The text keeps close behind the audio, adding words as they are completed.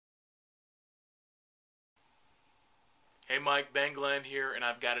Hey Mike, Ben Glenn here, and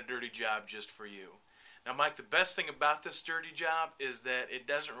I've got a dirty job just for you. Now Mike, the best thing about this dirty job is that it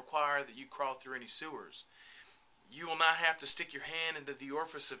doesn't require that you crawl through any sewers. You will not have to stick your hand into the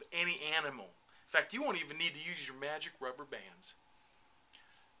orifice of any animal. In fact, you won't even need to use your magic rubber bands.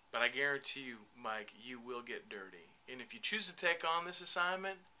 But I guarantee you, Mike, you will get dirty. And if you choose to take on this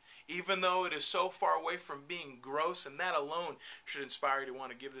assignment, even though it is so far away from being gross, and that alone should inspire you to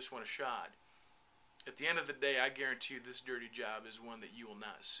want to give this one a shot, at the end of the day, I guarantee you this dirty job is one that you will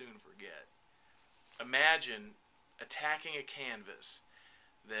not soon forget. Imagine attacking a canvas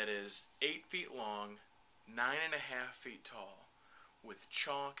that is 8 feet long, 9.5 feet tall, with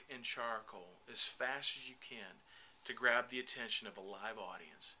chalk and charcoal as fast as you can to grab the attention of a live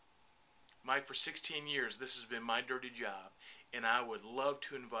audience. Mike, for 16 years, this has been my dirty job, and I would love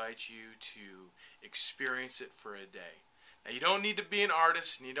to invite you to experience it for a day. Now, you don't need to be an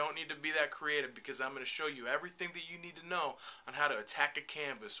artist, and you don't need to be that creative, because I'm going to show you everything that you need to know on how to attack a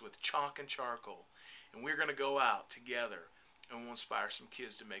canvas with chalk and charcoal. And we're going to go out together, and we'll inspire some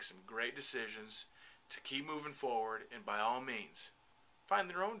kids to make some great decisions, to keep moving forward, and by all means, find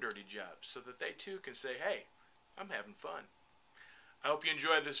their own dirty job so that they too can say, hey, I'm having fun. I hope you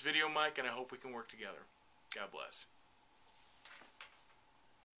enjoyed this video, Mike, and I hope we can work together. God bless.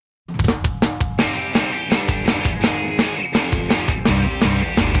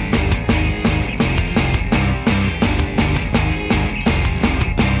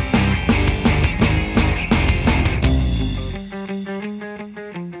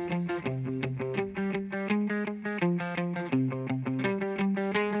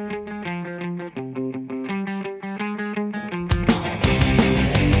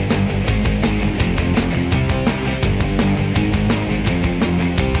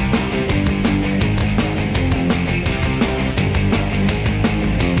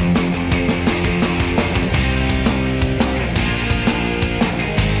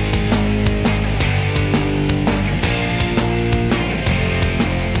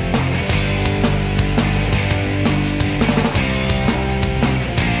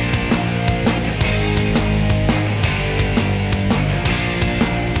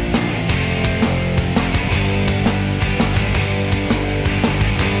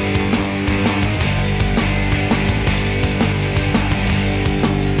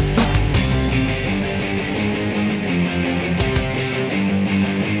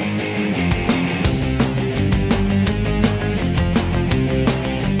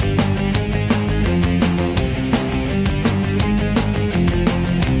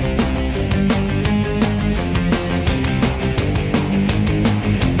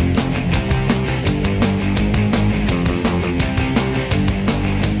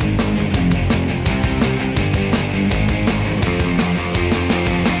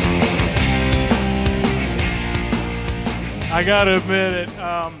 I gotta admit it,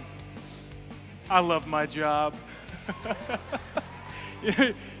 I love my job.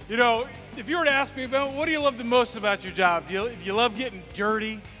 You know, if you were to ask me about what do you love the most about your job, do you love getting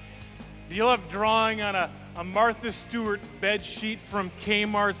dirty? Do you love drawing on a Martha Stewart bed sheet from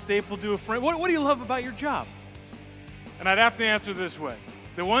Kmart stapled to a frame? What do you love about your job? And I'd have to answer this way.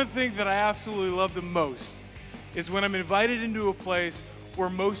 The one thing that I absolutely love the most is when I'm invited into a place where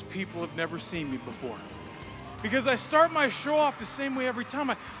most people have never seen me before. Because I start my show off the same way every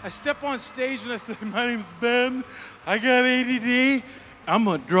time. I step on stage and I say, my name's Ben, I got ADD, I'm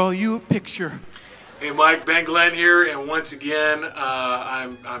gonna draw you a picture. Hey Mike, Ben Glenn here, and once again,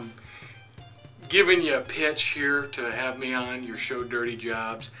 I'm giving you a pitch here to have me on your show Dirty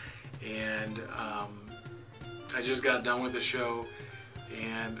Jobs. And I just got done with the show,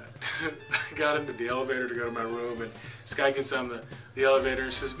 and I got into the elevator to go to my room, and this guy gets on the elevator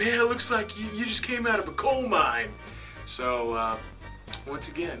and says, man, it looks like you just came out of a coal mine. So, once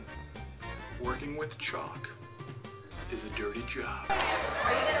again, working with chalk is a dirty job. But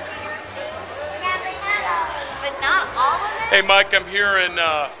not all of it? Hey Mike, I'm here in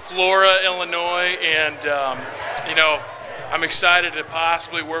Flora, Illinois, and you know, I'm excited to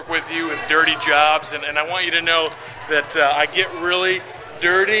possibly work with you with dirty jobs, and I want you to know that I get really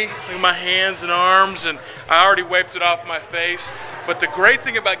dirty. Look at my hands and arms, and I already wiped it off my face. But the great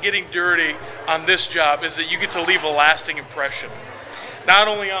thing about getting dirty on this job is that you get to leave a lasting impression. Not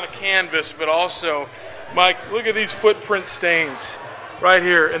only on a canvas, but also, Mike, look at these footprint stains right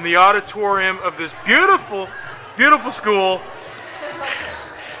here in the auditorium of this beautiful, beautiful school.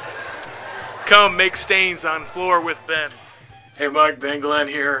 Come make stains on floor with Ben. Hey Mike, Ben Glenn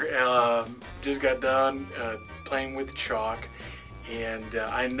here. Just got done playing with chalk. And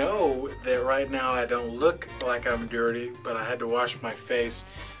I know that right now I don't look like I'm dirty, but I had to wash my face.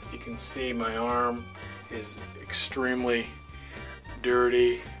 You can see my arm is extremely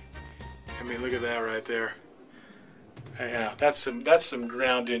dirty. I mean, look at that right there. Yeah, that's some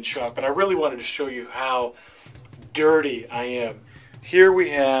ground-in chalk. But I really wanted to show you how dirty I am. Here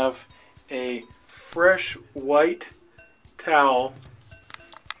we have a fresh white towel.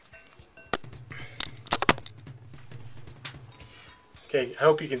 Okay, I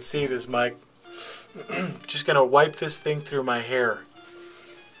hope you can see this, Mike. Just gonna wipe this thing through my hair.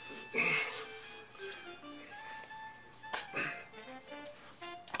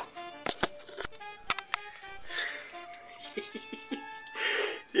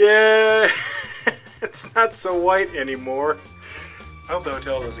 Yeah, it's not so white anymore. I hope the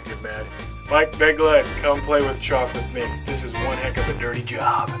hotel doesn't get mad. Mike, beg glad, come play with chalk with me. This is one heck of a dirty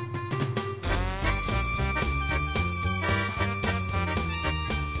job.